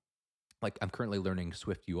I'm currently learning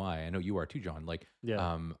Swift UI. I know you are too, John. Like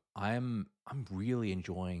Yeah. I'm really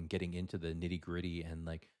enjoying getting into the nitty gritty and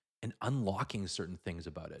like and unlocking certain things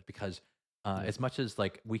about it because Yep. as much as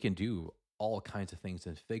like we can do all kinds of things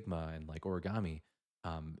in Figma and like origami,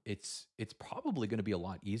 it's probably going to be a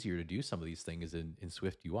lot easier to do some of these things in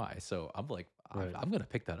Swift UI. So I'm like Right. I'm going to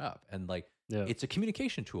pick that up and like Yeah. it's a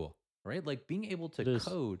communication tool, right? Like being able to It is.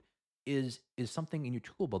 code is something in your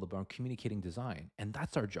tool belt about communicating design, and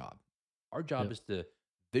that's our job. Our job Yep. is to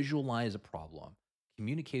visualize a problem,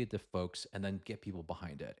 communicate it to folks, and then get people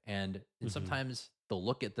behind it. And Mhm. sometimes they'll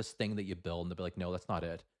look at this thing that you build and they'll be like, "No, that's not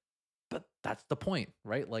it." But that's the point,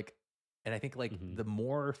 right? Like, and I think like Mhm. the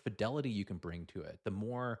more fidelity you can bring to it, the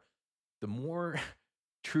more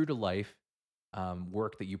true to life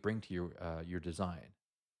work that you bring to your design,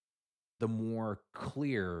 the more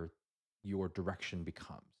clear your direction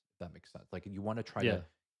becomes. If that makes sense. Like you want to try to Yeah.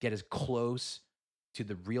 get as close to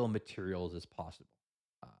the real materials as possible.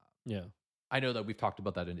 Uh, Yeah. I know that we've talked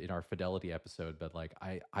about that in our fidelity episode, but like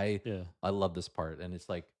Yeah. I love this part, and it's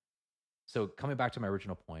like so coming back to my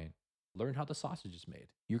original point, learn how the sausage is made.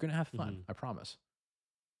 You're gonna have fun, Mhm. I promise.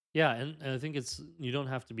 Yeah, and I think it's you don't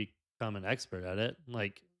have to become an expert at it.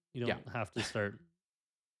 Like you Yeah, don't have to start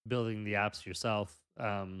building the apps yourself,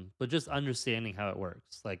 but just understanding how it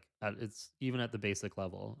works. Like it's even at the basic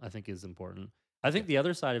level, I think is important. I yeah, think the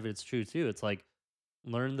other side of it's true too. It's like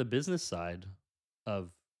learn the business side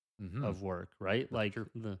of hmm work, right? for Like sure.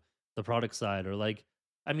 the product side, or like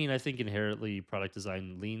I mean, I think inherently product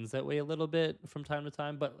design leans that way a little bit from time to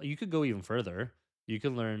time, but you could go even further. You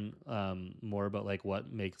can learn more about like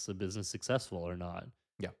what makes a business successful or not.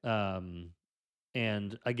 Yeah, Um,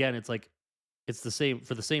 and again, it's like it's the same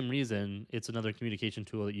for the same reason. It's another communication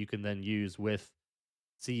tool that you can then use with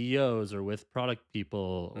CEOs or with product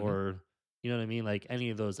people hmm or you know what I mean, like any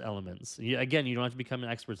of those elements. Again, you don't have to become an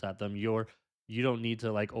expert at them. You don't need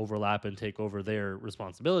to like overlap and take over their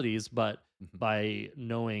responsibilities, but hmm by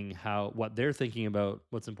knowing how what they're thinking about,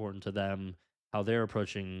 what's important to them, how they're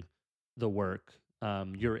approaching the work,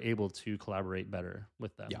 you're able to collaborate better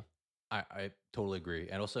with yeah. them. I totally agree,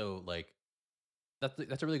 and also like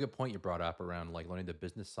that's a really good point you brought up around like learning the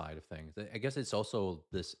business side of things. I guess it's also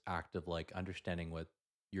this act of like understanding what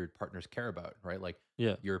your partners care about, right? Like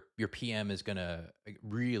Yeah. your PM is gonna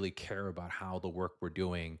really care about how the work we're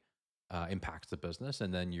doing impacts the business,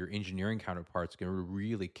 and then your engineering counterpart's gonna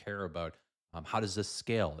really care about how does this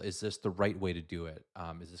scale? Is this the right way to do it?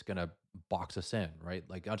 Is this gonna box us in, right?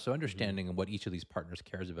 Like so Hmm. understanding what each of these partners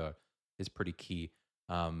cares about is pretty key.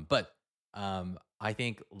 But I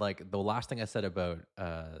think like the last thing I said about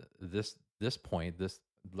this point, this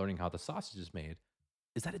learning how the sausage is made,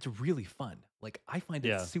 is that it's really fun. Like I find it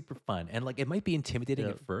Yeah. super fun, and like it might be intimidating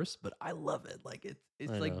Yeah. at first, but I love it. Like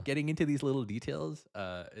it's I like know. getting into these little details.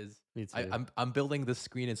 Is Me too. I'm building this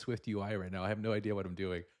screen in Swift UI right now. I have no idea what I'm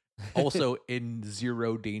doing. Also, in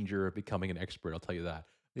zero danger of becoming an expert, I'll tell you that.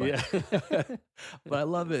 But Yeah. but I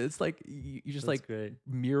love it. It's like you just That's like great.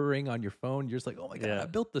 mirroring on your phone. You're just like, oh my god, I Yeah.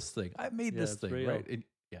 built this thing. I made Yeah, this it's thing, right? real. And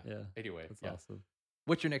yeah. Yeah. Anyway, That's yeah. awesome.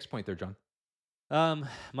 What's your next point there, John?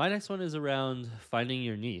 My next one is around finding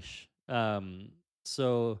your niche.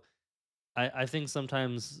 So I think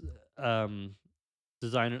sometimes um,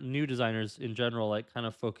 new designers in general, like kind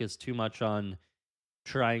of focus too much on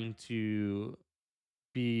trying to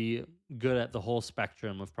be good at the whole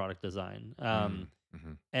spectrum of product design. Mm,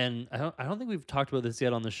 hmm And I don't think we've talked about this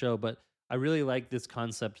yet on the show, but I really like this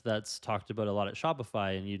concept that's talked about a lot at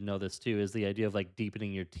Shopify, and you'd know this too, is the idea of like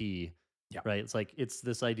deepening your T, Yeah. right? It's like it's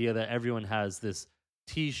this idea that everyone has this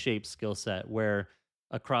T-shaped skill set where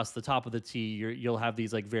across the top of the T, you'll have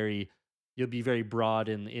these like you'll be very broad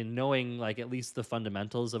in knowing like at least the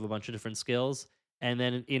fundamentals of a bunch of different skills, and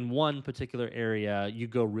then in one particular area you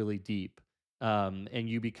go really deep, and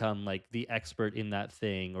you become like the expert in that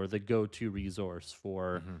thing or the go-to resource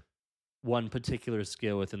for hmm one particular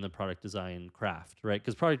skill within the product design craft, right?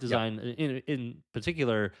 Because product Yep. design in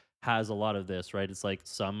particular has a lot of this, right? It's like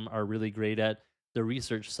some are really great at the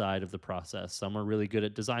research side of the process, some are really good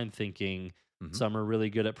at design thinking, hmm some are really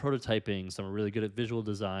good at prototyping, some are really good at visual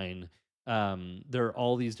design. There are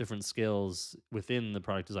all these different skills within the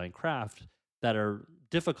product design craft that are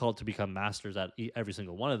difficult to become masters at every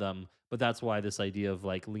single one of them. But that's why this idea of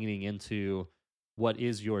like leaning into what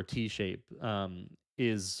is your T shape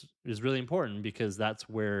is really important because that's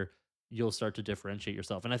where you'll start to differentiate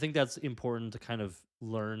yourself. And I think that's important to kind of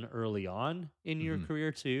learn early on in your hmm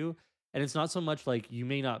career too. And it's not so much like you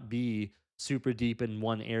may not be super deep in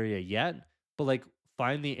one area yet, but like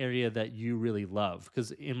find the area that you really love.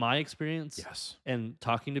 Because in my experience Yes. and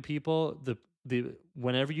talking to people, the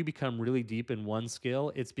whenever you become really deep in one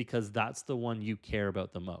skill, it's because that's the one you care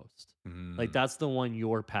about the most. Like Mm, that's the one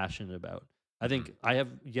you're passionate about. I hmm think I have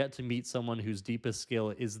yet to meet someone whose deepest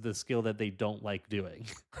skill is the skill that they don't like doing,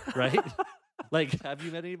 right? Like, have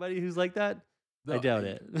you met anybody who's like that? I No, doubt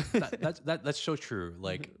it. that's so true.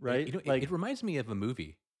 Like Right? it Like, reminds me of a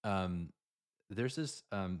movie. There's this.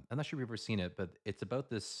 I'm not sure if you've ever seen it, but it's about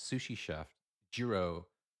this sushi chef, Jiro.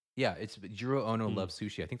 Yeah, it's Jiro Ono mm, Loves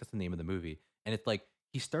Sushi. I think that's the name of the movie. And it's like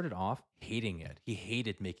he started off hating it. He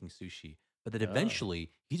hated making sushi, but then oh,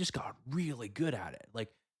 eventually he just got really good at it. Like,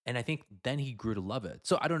 and I think then he grew to love it.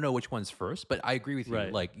 So I don't know which one's first, but I agree with you.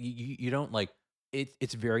 right. Like, you don't like it.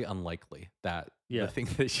 It's very unlikely that the Yeah. thing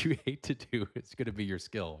that you hate to do is going to be your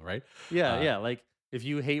skill, right? Yeah. Uh, Yeah. Like, if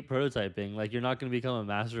you hate prototyping, like, you're not going to become a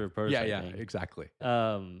master of yeah, yeah, prototyping. exactly.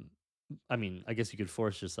 Um, I mean, I guess you could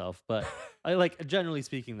force yourself, but I like generally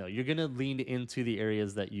speaking though, you're gonna lean into the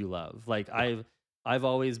areas that you love. Like Yeah. I've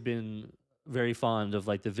always been very fond of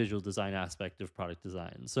like the visual design aspect of product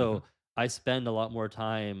design. Mhm. So I spend a lot more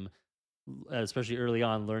time, especially early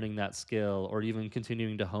on, learning that skill or even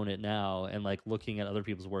continuing to hone it now and like looking at other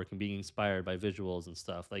people's work and being inspired by visuals and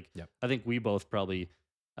stuff. Like, Yep. I think we both probably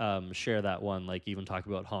share that one, like even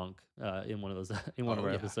talking about Honk in one of those, in one of Oh,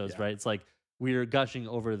 our yeah, episodes, yeah. right? It's like we're gushing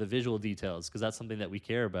over the visual details because that's something that we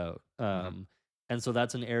care about. Mhm. And so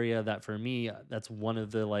that's an area that for me, that's one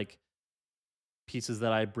of the like pieces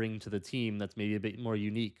that I bring to the team that's maybe a bit more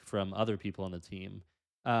unique from other people on the team.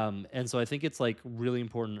 And so I think it's like really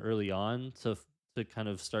important early on to kind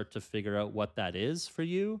of start to figure out what that is for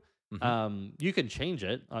you. Mhm. You can change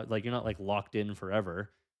it, like you're not like locked in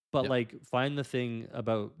forever, but Yep. like find the thing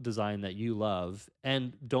about design that you love,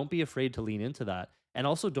 and don't be afraid to lean into that. And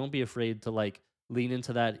also don't be afraid to like lean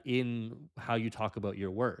into that in how you talk about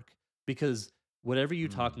your work, because whatever you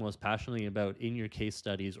talk Mm. most passionately about in your case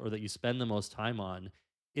studies or that you spend the most time on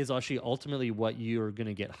is actually ultimately what you're going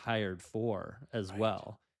to get hired for as Right.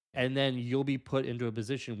 well. Yeah. And then you'll be put into a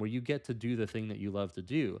position where you get to do the thing that you love to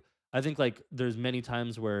do. I think like there's many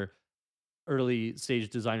times where early stage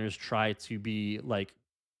designers try to be like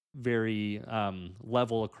very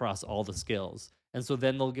level across all the skills. And so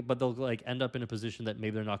then they'll like end up in a position that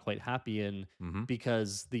maybe they're not quite happy in Mhm.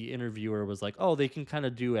 because the interviewer was like, oh, they can kind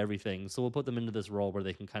of do everything. So we'll put them into this role where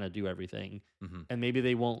they can kind of do everything. Mhm. And maybe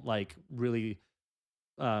they won't like really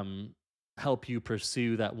um, help you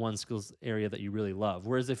pursue that one skills area that you really love.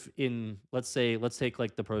 Whereas if in, let's take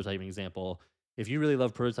like the prototyping example. If you really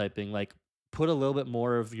love prototyping, like put a little bit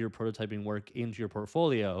more of your prototyping work into your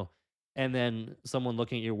portfolio. And then someone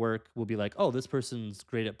looking at your work will be like, oh, this person's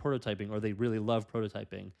great at prototyping or they really love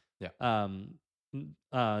prototyping. Yeah. Um,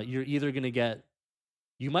 you're either going to get,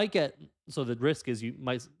 you might get, so the risk is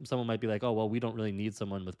someone might be like, oh, well, we don't really need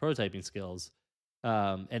someone with prototyping skills.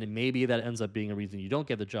 And it maybe that ends up being a reason you don't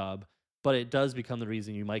get the job, but it does become the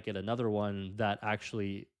reason you might get another one that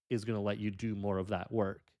actually is going to let you do more of that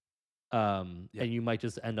work. Yeah. And you might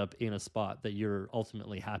just end up in a spot that you're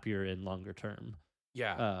ultimately happier in longer term.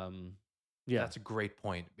 Yeah. Um, yeah. That's a great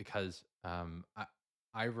point because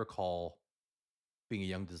I recall being a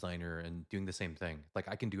young designer and doing the same thing. Like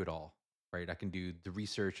I can do it all, right? I can do the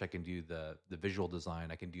research, I can do the visual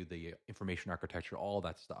design, I can do the information architecture, all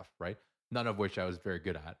that stuff, right? None of which I was very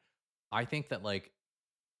good at. I think that like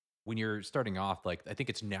when you're starting off, like I think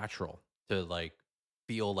it's natural to like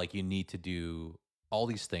feel like you need to do all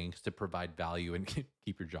these things to provide value and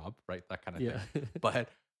keep your job, right? That kind of Yeah. thing. But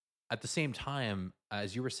at the same time,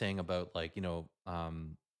 as you were saying about like,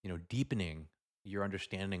 deepening your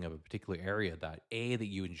understanding of a particular area that A, that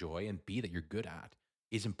you enjoy and B, that you're good at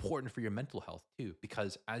is important for your mental health too.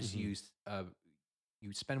 Because as Hmm.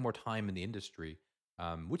 you spend more time in the industry,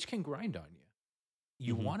 which can grind on you,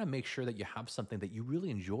 you Hmm. want to make sure that you have something that you really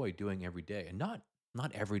enjoy doing every day, and not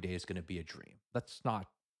every day is going to be a dream. That's not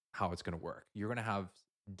how it's going to work. You're going to have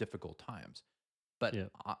difficult times. But Yeah.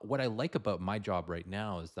 what I like about my job right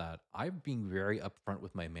now is that I'm being very upfront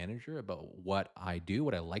with my manager about what I do,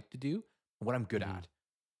 what I like to do, and what I'm good Hmm. at.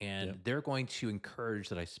 Yeah. And they're going to encourage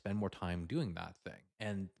that I spend more time doing that thing.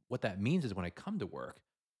 And what that means is when I come to work,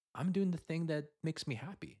 I'm doing the thing that makes me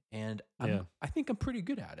happy. And Yeah. I think I'm pretty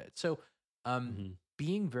good at it. So um Hmm.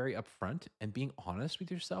 being very upfront and being honest with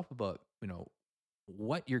yourself about,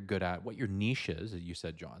 what you're good at, what your niche is, as you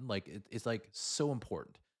said, John, like it's like so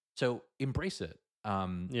important. So embrace it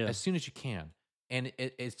Yeah. as soon as you can. And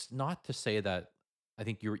it's not to say that I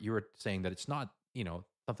think you were saying that it's not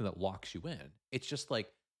something that locks you in. It's just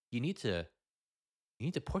like you need to you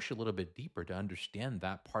need to push a little bit deeper to understand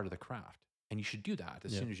that part of the craft, and you should do that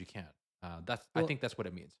as Yeah. soon as you can. That's I Well, think that's what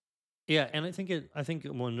it means. yeah, and I think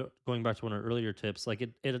when going back to one of our earlier tips, like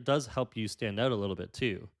it does help you stand out a little bit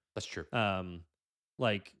too. That's true. Um,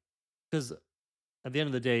 like because at the end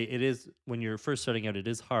of the day, it is when you're first starting out, it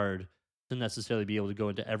is hard to necessarily be able to go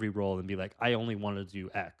into every role and be like, I only want to do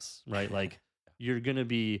X, right? Like you're gonna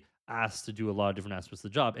be asked to do a lot of different aspects of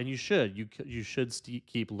the job, and you should you should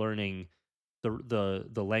keep learning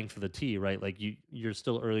the length of the T, right? Like you're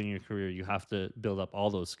still early in your career, you have to build up all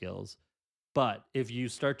those skills. But if you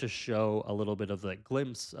start to show a little bit of the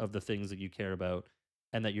glimpse of the things that you care about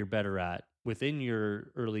and that you're better at within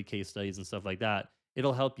your early case studies and stuff like that,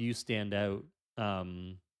 it'll help you stand out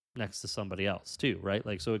next to somebody else too, right?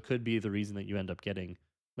 Like, so it could be the reason that you end up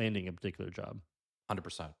landing a particular job.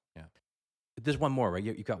 100%. Yeah. There's one more, right?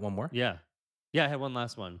 You got one more? Yeah. Yeah. I had one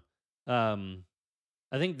last one. Um,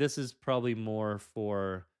 I think this is probably more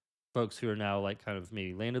for folks who are now like kind of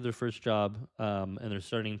maybe landed their first job and they're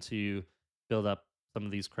starting to build up some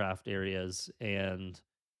of these craft areas and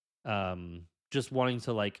just wanting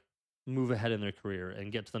to like move ahead in their career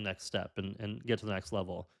and get to the next step and get to the next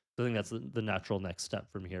level. So I think that's the natural next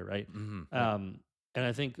step from here, right? Yep. Um, and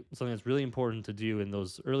I think something that's really important to do in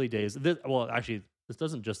those early days. Well, actually, this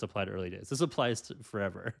doesn't just apply to early days. This applies to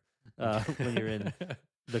forever when you're in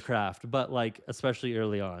the craft, but like especially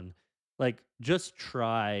early on, like just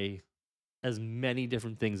try as many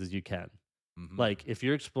different things as you can. Hmm. Like if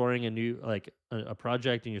you're exploring a new a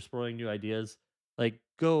project and you're exploring new ideas, like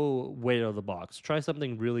go way out of the box. Try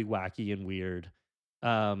something really wacky and weird.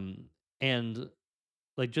 Um and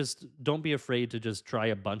like just don't be afraid to just try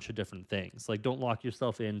a bunch of different things. Like don't lock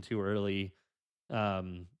yourself in too early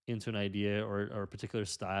into an idea or a particular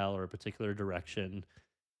style or a particular direction,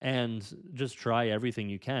 and just try everything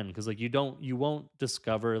you can, because like you won't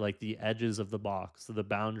discover like the edges of the box, the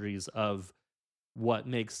boundaries of what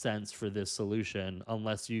makes sense for this solution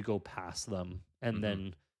unless you go past them and Hmm.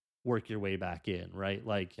 then work your way back in, right?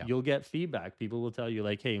 Like Yeah. you'll get feedback. People will tell you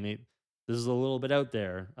like, "Hey, mate, this is a little bit out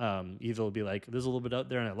there." Either it'll be like, "This is a little bit out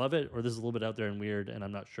there and I love it," or "This is a little bit out there and weird and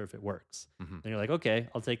I'm not sure if it works." Hmm. And you're like, "Okay,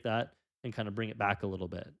 I'll take that," and kind of bring it back a little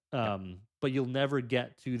bit. Yep. But you'll never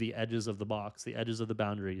get to the edges of the box, the edges of the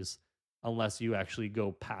boundaries, unless you actually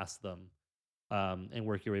go past them and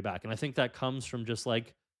work your way back. And I think that comes from just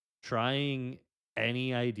like trying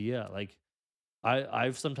any idea. Like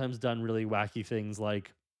I've sometimes done really wacky things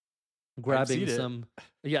like I've grabbing seen it. some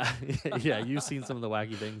yeah, yeah, you've seen some of the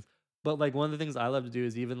wacky things. But like one of the things I love to do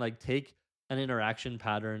is even like take an interaction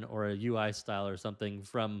pattern or a UI style or something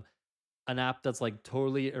from an app that's like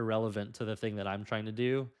totally irrelevant to the thing that I'm trying to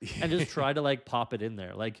do, and just try to like pop it in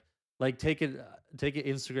there. Like take an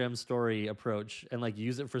Instagram story approach and like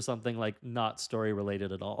use it for something like not story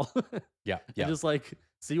related at all. Yeah. And Yeah. just like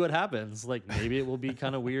see what happens. Like maybe it will be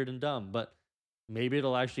kind of weird and dumb, but maybe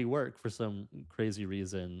it'll actually work for some crazy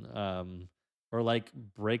reason. Or like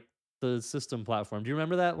break the system platform. Do you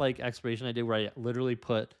remember that like exploration I did where I literally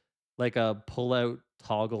put like a pull out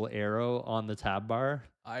toggle arrow on the tab bar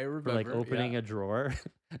I for like remember. Yeah. opening a drawer?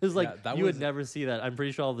 It's like Yeah. That you would was never see that. I'm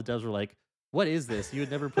pretty sure all the devs were like, "What is this?" You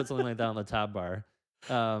would never put something like that on the tab bar.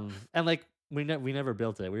 And like we never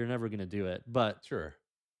built it. We were never gonna do it. But sure.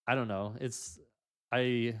 I don't know.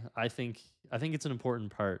 I think it's an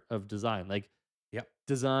important part of design. Like Yep.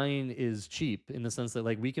 design is cheap in the sense that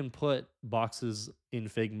like we can put boxes in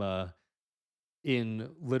Figma in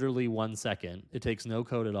literally 1 second. It takes no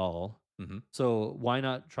code at all. Hmm. So why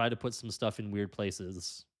not try to put some stuff in weird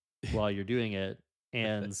places while you're doing it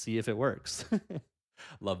and see if it works?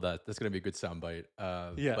 Love that. That's gonna be a good soundbite.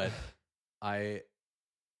 Yeah. But I,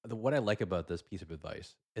 what I like about this piece of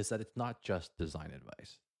advice is that it's not just design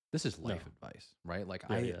advice. This is No. life advice, right? Like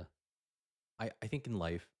Yeah, yeah. I think in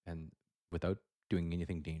life, and without doing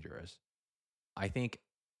anything dangerous, I think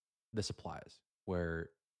this applies where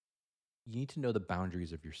you need to know the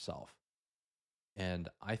boundaries of yourself. And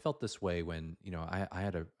I felt this way when, I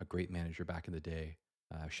had a great manager back in the day.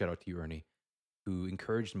 Shout out to you, Ernie, who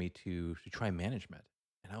encouraged me to try management.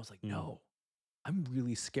 And I was like, Mm, no, I'm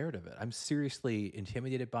really scared of it. I'm seriously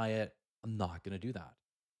intimidated by it. I'm not going to do that.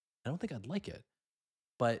 I don't think I'd like it.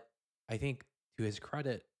 But I think to his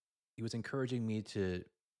credit, he was encouraging me to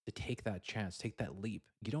take that chance, take that leap.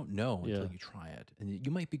 You don't know until yeah. you try it, and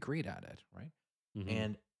you might be great at it, right? Hmm.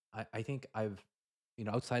 And I think I've,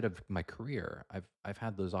 outside of my career, I've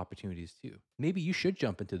had those opportunities too. Maybe you should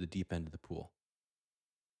jump into the deep end of the pool.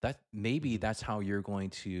 That maybe Hmm. that's how you're going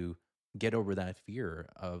to get over that fear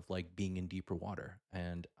of like being in deeper water.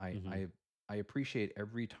 And Hmm. I appreciate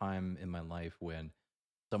every time in my life when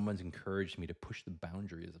someone's encouraged me to push the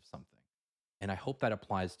boundaries of something. And I hope that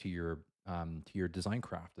applies to your design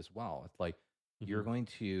craft as well. It's like Hmm. you're going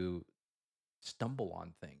to stumble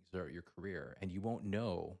on things throughout your career and you won't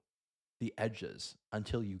know the edges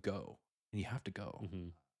until you go, and you have to go. Hmm.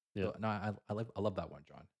 Yeah. So no, I love that one,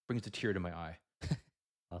 John. Brings a tear to my eye.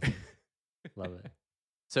 Awesome. Love it.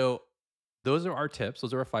 So those are our tips.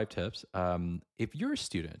 Those are our 5 tips. If you're a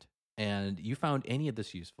student and you found any of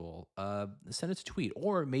this useful, send us a tweet.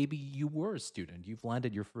 Or maybe you were a student, you've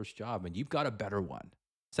landed your first job, and you've got a better one.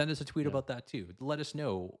 Send us a tweet Yeah. about that too. Let us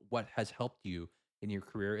know what has helped you in your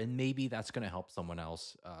career, and maybe that's going to help someone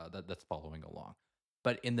else that's following along.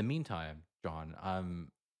 But in the meantime, John,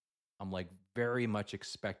 I'm like very much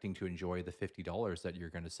expecting to enjoy the $50 that you're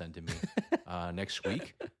going to send to me next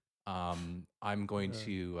week. I'm going Uh,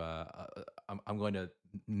 to I'm going to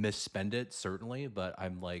misspend it certainly, but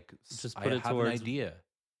just I put it have an towards idea.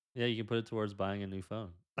 yeah, you can put it towards buying a new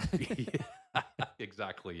phone. Yeah,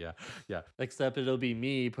 exactly. Yeah, yeah, Except it'll be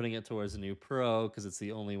me putting it towards a new Pro because it's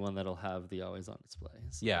the only one that'll have the always on display.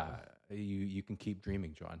 So yeah, you can keep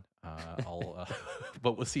dreaming, John. I'll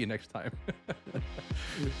but we'll see you next time.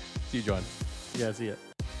 See you, John. Yeah, see ya.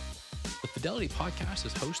 The Fidelity Podcast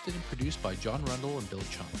is hosted and produced by John Rundle and Bill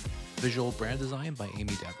Chung. Visual brand design by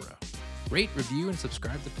Amy Devereaux. Rate, review, and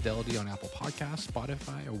subscribe to Fidelity on Apple Podcasts,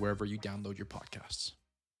 Spotify, or wherever you download your podcasts.